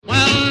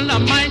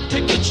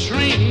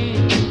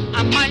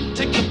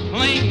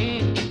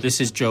This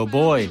is Joe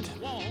Boyd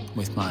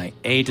with my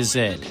A to Z.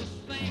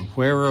 And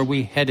where are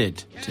we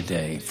headed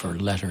today for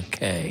letter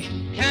K?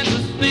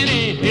 Kansas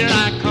City, here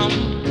I come.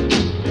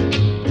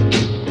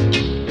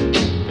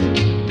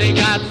 They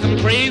got some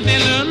crazy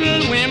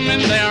little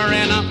women there,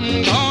 and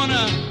I'm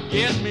gonna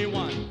get me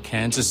one.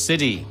 Kansas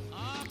City,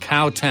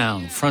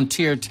 cowtown,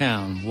 frontier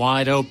town,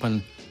 wide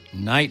open,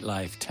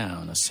 nightlife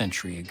town a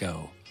century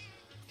ago.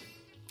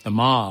 The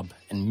mob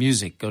and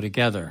music go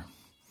together.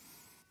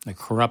 The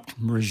corrupt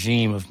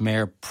regime of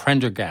Mayor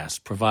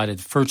Prendergast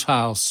provided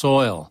fertile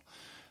soil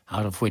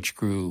out of which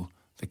grew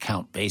the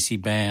Count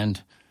Basie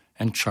Band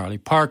and Charlie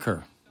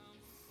Parker,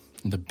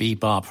 and the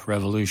bebop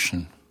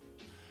revolution.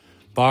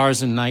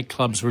 Bars and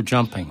nightclubs were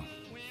jumping.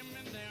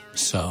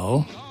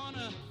 So,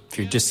 if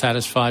you're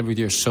dissatisfied with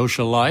your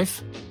social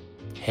life,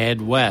 head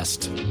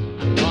west.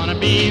 I'm gonna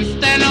be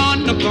standing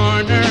on the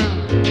corner,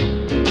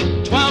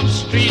 12th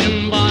Street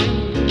and Bond.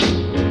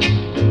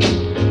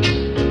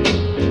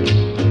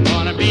 I'm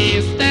gonna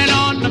be standing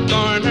on the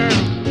corner,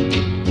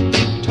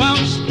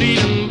 12th Street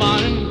and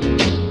Bond.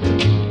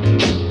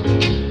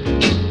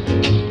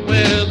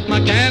 With my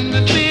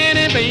Kansas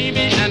City baby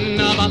and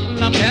a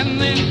bottle of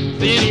Kansas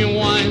City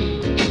wine.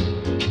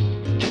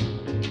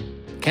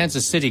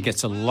 Kansas City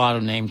gets a lot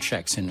of name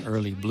checks in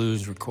early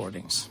blues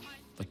recordings,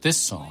 but this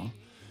song,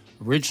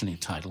 originally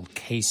titled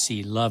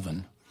KC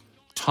Lovin',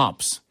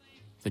 tops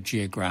the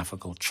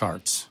geographical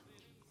charts.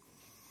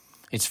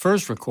 Its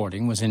first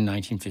recording was in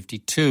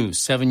 1952,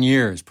 7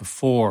 years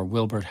before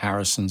Wilbert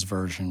Harrison's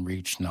version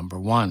reached number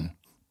one.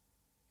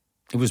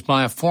 It was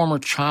by a former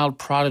child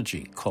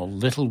prodigy called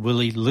Little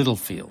Willie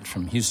Littlefield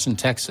from Houston,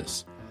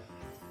 Texas.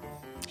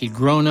 He'd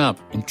grown up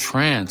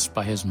entranced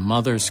by his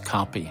mother's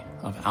copy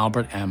of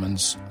Albert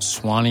Ammon's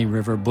Swanee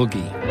River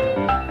Boogie.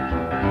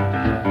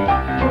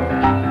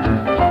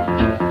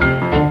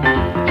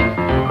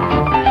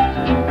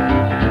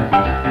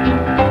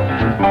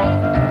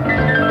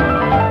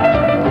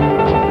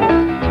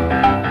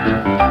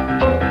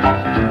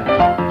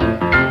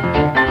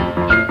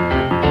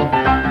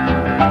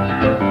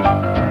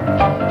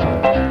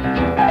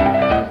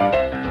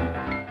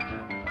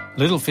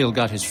 Littlefield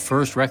got his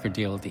first record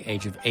deal at the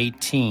age of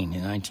 18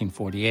 in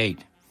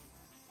 1948.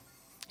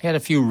 He had a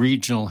few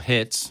regional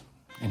hits,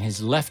 and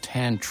his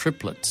left-hand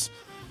triplets,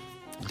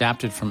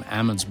 adapted from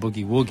Ammon's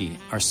Boogie Woogie,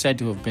 are said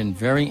to have been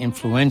very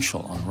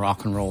influential on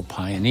rock and roll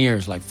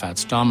pioneers like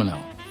Fats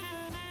Domino.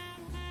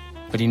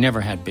 But he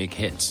never had big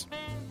hits.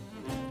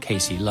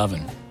 KC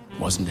Lovin'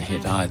 wasn't a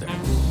hit either.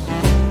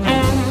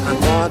 I'm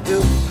going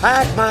to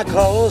pack my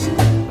clothes,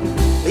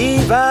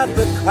 leave out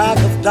the crack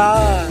of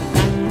dawn.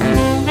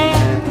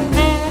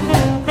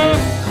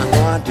 I'm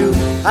going to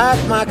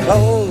pack my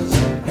clothes,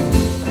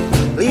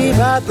 leave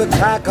out the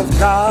crack of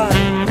dawn.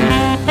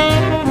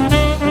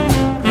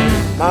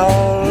 My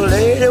old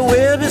lady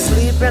will be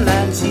sleeping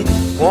and she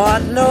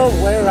won't know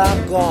where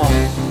I'm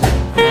gone.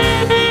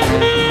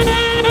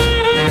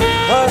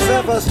 'Cause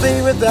if I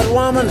stay with that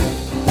woman,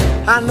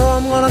 I know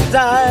I'm gonna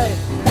die.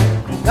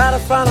 Gotta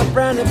find a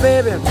brand new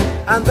baby,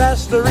 and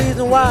that's the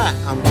reason why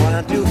I'm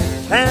going to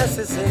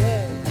Kansas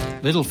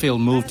City.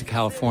 Littlefield moved to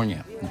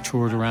California and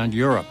toured around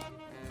Europe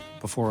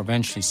before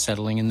eventually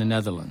settling in the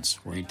Netherlands,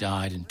 where he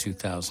died in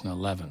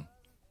 2011.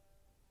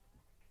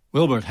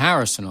 Wilbert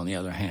Harrison, on the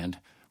other hand,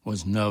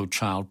 was no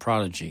child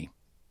prodigy.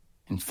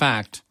 In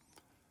fact,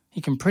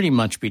 he can pretty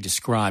much be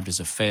described as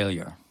a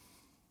failure.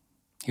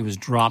 He was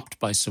dropped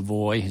by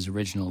Savoy, his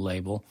original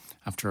label,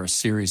 after a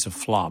series of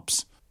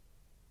flops.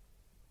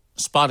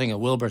 Spotting a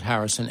Wilbert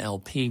Harrison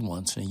LP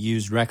once in a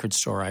used record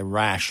store, I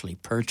rashly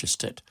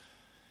purchased it.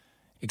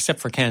 Except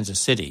for Kansas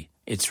City,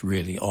 it's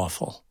really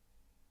awful.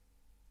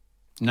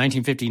 In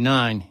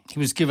 1959, he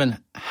was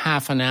given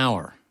half an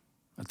hour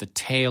at the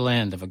tail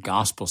end of a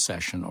gospel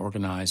session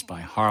organized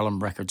by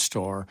Harlem record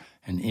store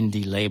and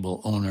indie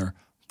label owner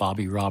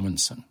Bobby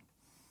Robinson.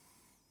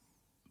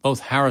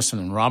 Both Harrison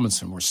and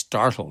Robinson were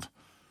startled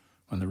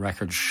when the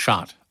record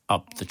shot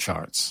up the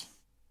charts.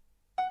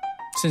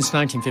 Since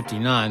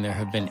 1959, there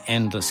have been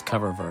endless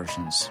cover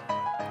versions.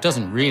 It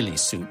doesn't really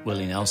suit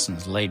Willie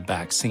Nelson's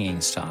laid-back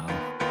singing style.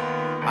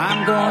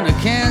 I'm going to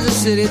Kansas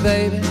City,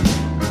 baby.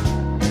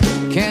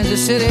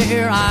 Kansas City,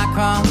 here I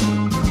come.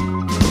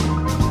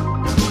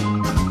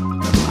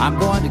 I'm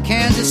going to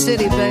Kansas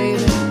City,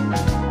 baby.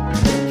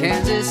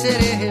 Kansas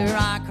City, here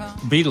I come.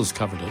 Beatles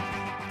covered it,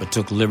 but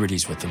took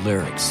liberties with the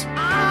lyrics.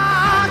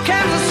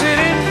 Kansas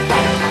City,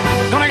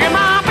 gonna get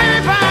my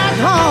baby back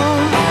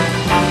home.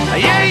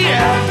 Yeah,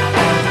 yeah.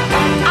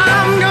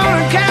 I'm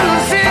going to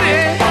Kansas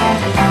City,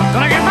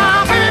 gonna get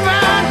my baby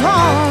back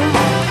home.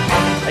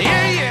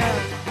 Yeah,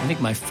 yeah. I think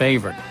my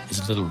favorite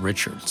is Little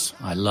Richard's.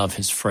 I love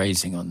his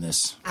phrasing on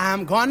this.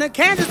 I'm going to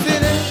Kansas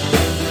City.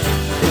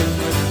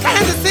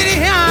 Kansas City,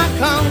 here I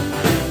come.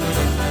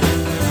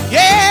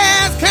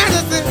 Yes,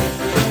 Kansas City.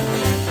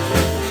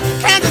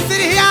 Kansas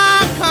City, here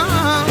I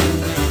come.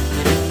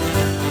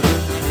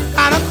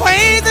 Got a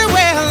crazy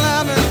way of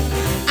loving.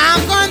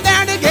 I'm going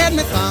there to get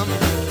me some.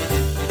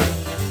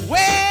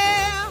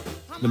 Well,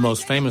 The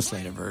most famous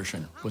later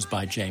version was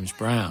by James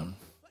Brown.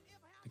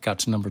 The It got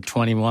to number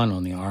 21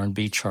 on the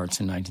R&B charts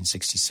in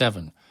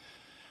 1967.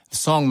 The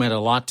song meant a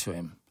lot to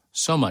him,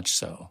 so much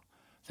so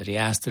that he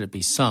asked that it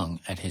be sung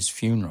at his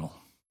funeral.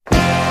 Now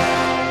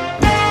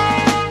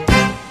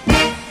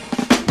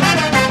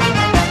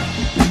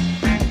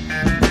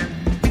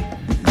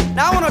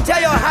I want to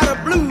tell y'all how the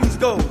blues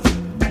goes.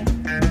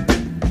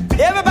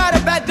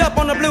 Everybody backed up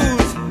on the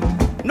blues.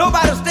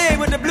 Nobody stayed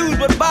with the blues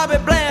but Bobby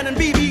Bland and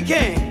B.B.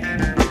 King.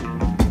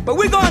 But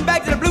we're going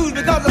back to the blues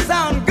because it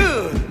sounds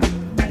good.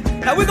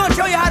 Now we're going to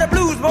show you how the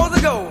blues supposed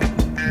to go.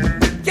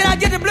 Can I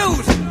get the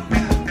blues?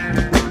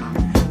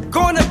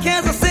 Going to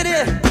Kansas City.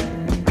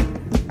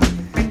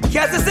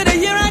 Kansas City,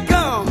 here I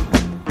come.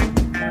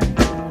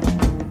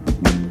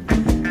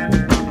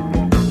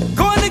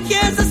 Going to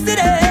Kansas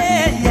City,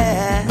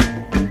 yeah.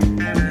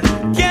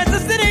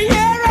 Kansas City,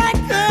 here I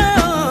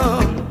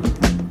come.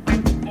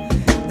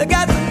 They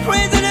got some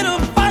crazy little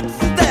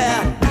foxes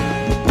there.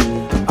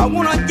 I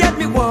want to get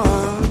me one.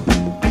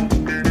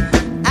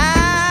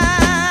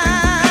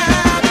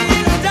 I'll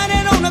be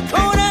standing on the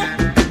corner,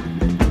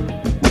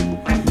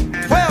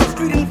 12th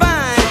Street and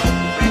Vine.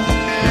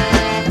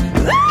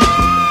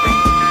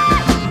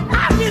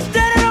 I'll be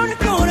standing on the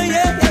corner,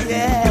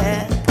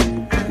 yeah,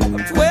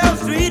 of 12th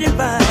Street and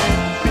Vine.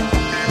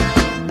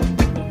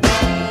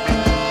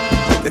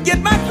 To get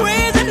my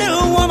crazy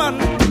little woman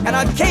and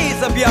a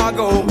case of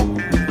Yago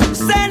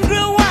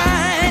Sandra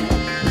wine.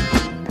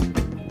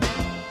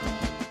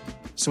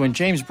 So when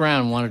James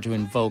Brown wanted to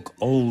invoke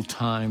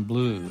old-time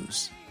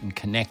blues and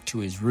connect to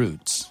his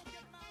roots,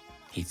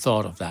 he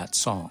thought of that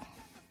song.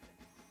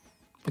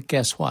 But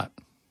guess what?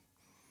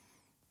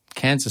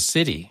 Kansas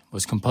City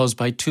was composed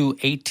by two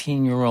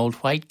 18-year-old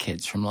white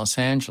kids from Los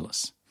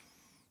Angeles.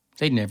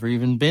 They'd never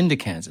even been to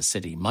Kansas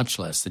City, much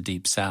less the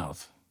Deep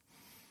South.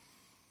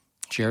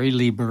 Jerry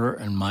Lieber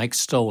and Mike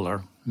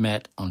Stoller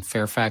met on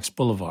Fairfax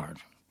Boulevard,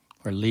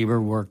 where Lieber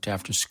worked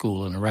after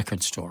school in a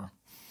record store.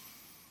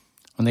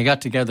 When they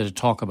got together to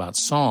talk about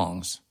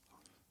songs,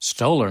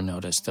 Stoller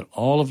noticed that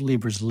all of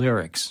Lieber's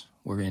lyrics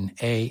were in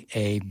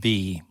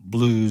AAB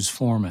blues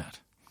format.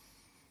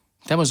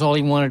 That was all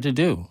he wanted to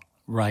do,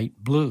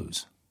 write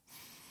blues.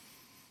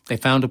 They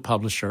found a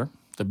publisher,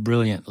 the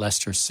brilliant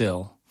Lester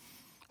Sill,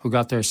 who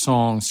got their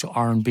songs to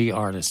R&B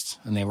artists,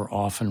 and they were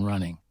off and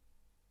running.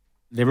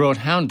 They wrote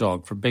Hound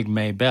Dog for Big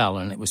Maybelle,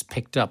 and it was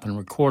picked up and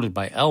recorded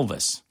by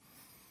Elvis.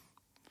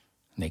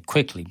 And they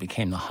quickly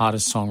became the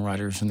hottest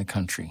songwriters in the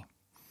country.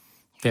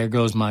 There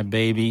Goes My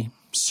Baby,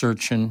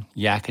 Searchin',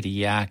 Yakety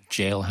Yak,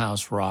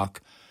 Jailhouse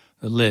Rock.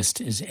 The list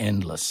is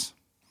endless.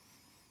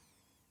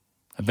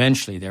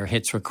 Eventually, their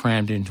hits were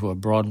crammed into a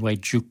Broadway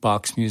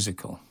jukebox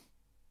musical.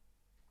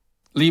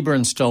 Lieber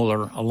and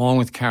Stoller, along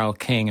with Carole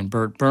King and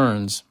Burt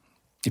Burns,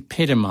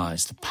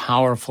 epitomized the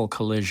powerful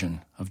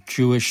collision of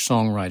Jewish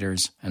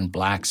songwriters and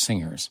black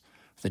singers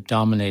that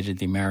dominated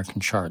the American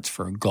charts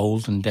for a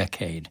golden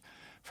decade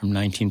from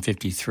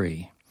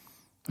 1953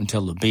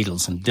 until the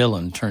Beatles and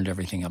Dylan turned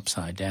everything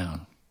upside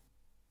down.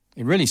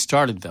 It really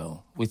started,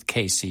 though, with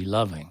K.C.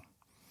 Loving.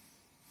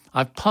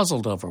 I've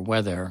puzzled over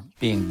whether,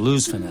 being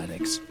blues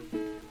fanatics,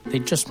 they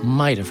just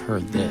might have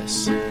heard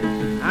this.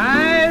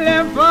 I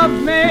left off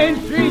Main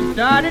Street,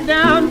 started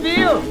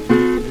downfield,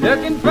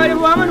 looking for the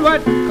woman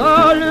what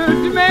called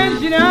Lucy Man.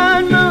 She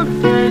done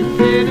moved to Kansas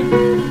City.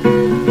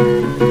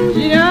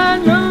 She done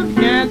moved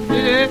to Kansas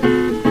City.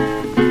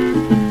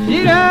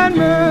 She done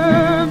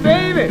moved,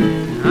 baby.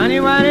 Honey,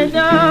 why they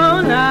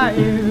don't lie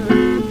you?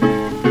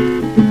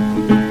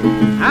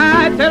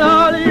 I tell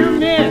all of you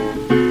men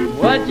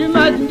what you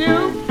mustn't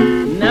do.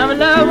 Never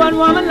love one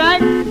woman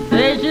like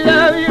say she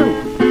love you.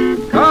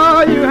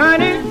 Call you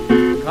honey,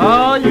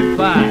 call you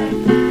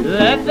fine.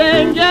 Let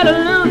things get a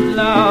loose,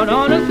 Lord,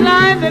 on a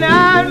slide. Then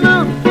I'll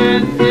move to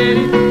Kansas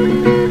City.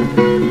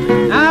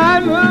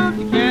 I'll move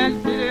to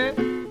Kansas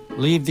City.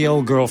 Leave the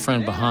old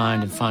girlfriend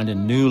behind and find a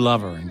new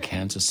lover in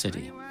Kansas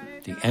City.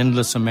 The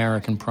endless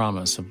American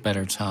promise of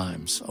better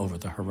times over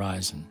the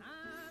horizon.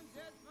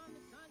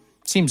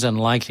 Seems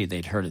unlikely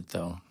they'd heard it,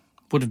 though.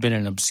 Would have been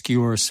an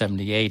obscure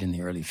 78 in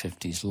the early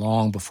 50s,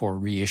 long before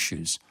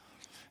reissues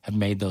have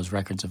made those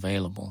records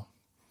available.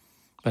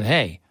 But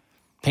hey,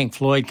 Pink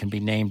Floyd can be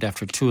named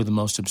after two of the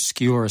most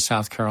obscure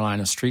South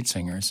Carolina street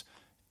singers.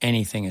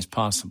 Anything is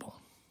possible.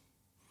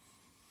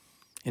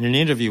 In an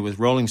interview with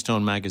Rolling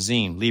Stone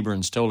magazine, Lieber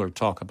and Stoller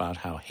talk about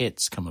how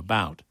hits come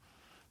about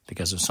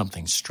because of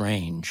something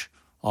strange,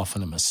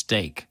 often a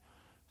mistake,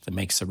 that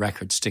makes the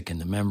record stick in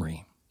the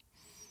memory.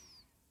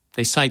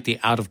 They cite the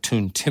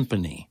out-of-tune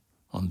timpani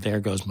on There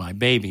Goes My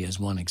Baby as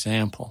one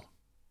example.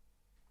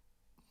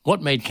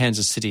 What made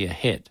Kansas City a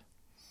hit?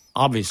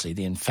 Obviously,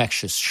 the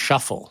infectious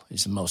shuffle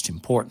is the most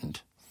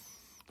important.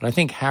 But I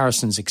think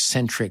Harrison's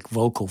eccentric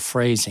vocal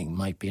phrasing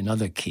might be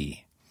another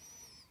key.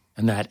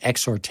 And that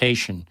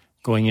exhortation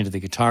going into the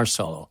guitar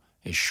solo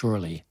is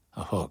surely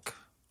a hook.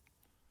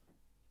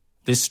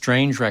 This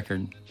strange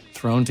record,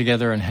 thrown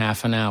together in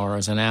half an hour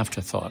as an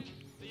afterthought,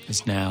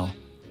 is now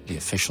the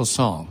official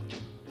song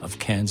of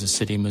Kansas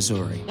City,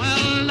 Missouri.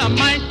 Well, I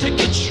might take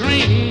a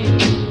train,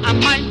 I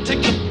might take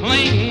a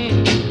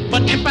plane,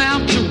 but if I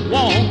have to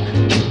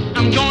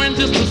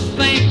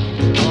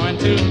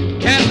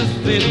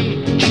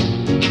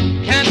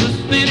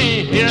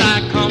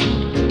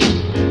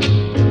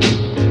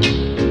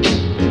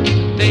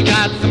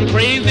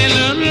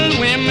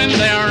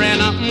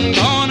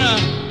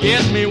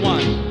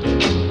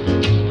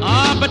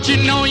you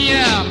know you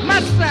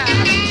must have.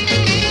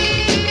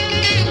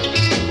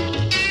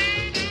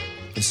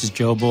 This is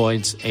Joe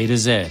Boyd's A to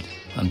Z.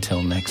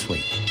 Until next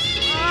week.